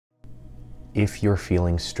If you're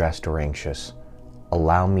feeling stressed or anxious,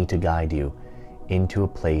 allow me to guide you into a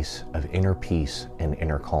place of inner peace and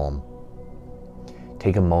inner calm.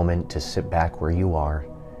 Take a moment to sit back where you are,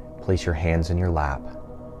 place your hands in your lap,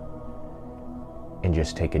 and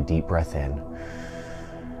just take a deep breath in.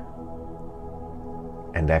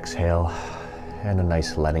 And exhale, and a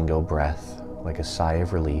nice letting go breath, like a sigh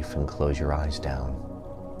of relief, and close your eyes down.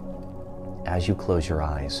 As you close your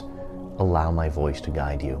eyes, allow my voice to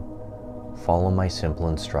guide you. Follow my simple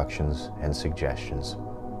instructions and suggestions.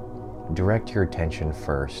 Direct your attention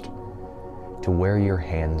first to where your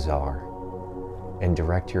hands are, and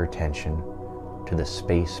direct your attention to the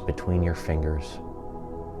space between your fingers,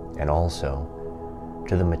 and also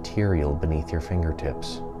to the material beneath your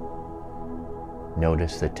fingertips.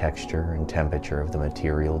 Notice the texture and temperature of the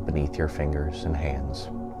material beneath your fingers and hands.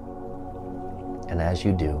 And as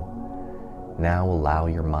you do, now allow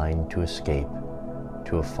your mind to escape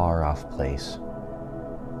to a far-off place.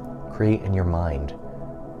 Create in your mind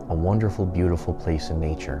a wonderful, beautiful place in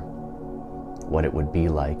nature, what it would be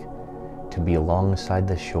like to be alongside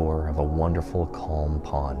the shore of a wonderful, calm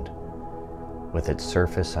pond, with its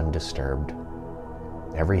surface undisturbed.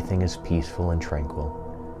 Everything is peaceful and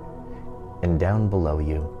tranquil. And down below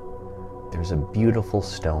you, there's a beautiful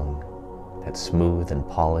stone that's smooth and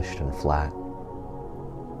polished and flat.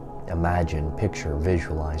 Imagine, picture,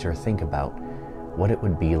 visualize, or think about what it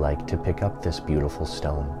would be like to pick up this beautiful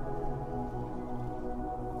stone.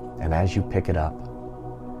 And as you pick it up,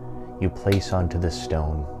 you place onto this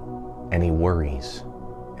stone any worries,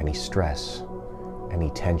 any stress, any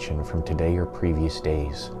tension from today or previous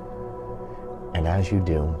days. And as you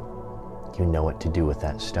do, you know what to do with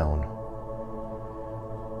that stone.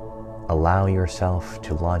 Allow yourself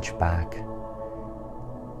to launch back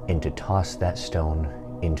and to toss that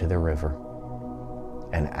stone into the river.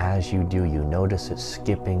 And as you do, you notice it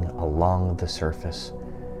skipping along the surface.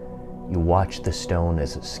 You watch the stone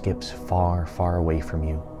as it skips far, far away from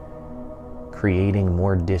you, creating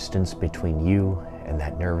more distance between you and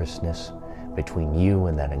that nervousness, between you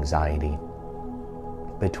and that anxiety,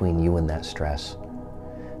 between you and that stress.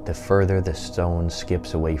 The further the stone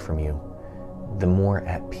skips away from you, the more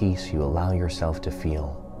at peace you allow yourself to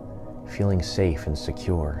feel, feeling safe and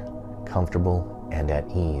secure, comfortable and at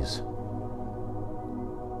ease.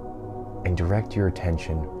 And direct your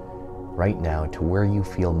attention right now to where you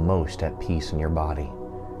feel most at peace in your body.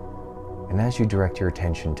 And as you direct your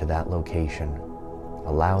attention to that location,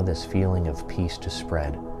 allow this feeling of peace to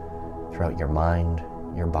spread throughout your mind,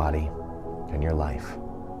 your body, and your life.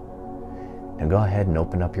 Now go ahead and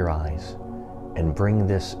open up your eyes and bring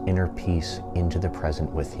this inner peace into the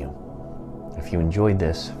present with you. If you enjoyed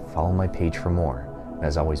this, follow my page for more. And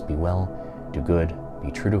as always, be well, do good,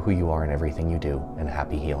 be true to who you are in everything you do, and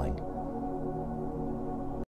happy healing.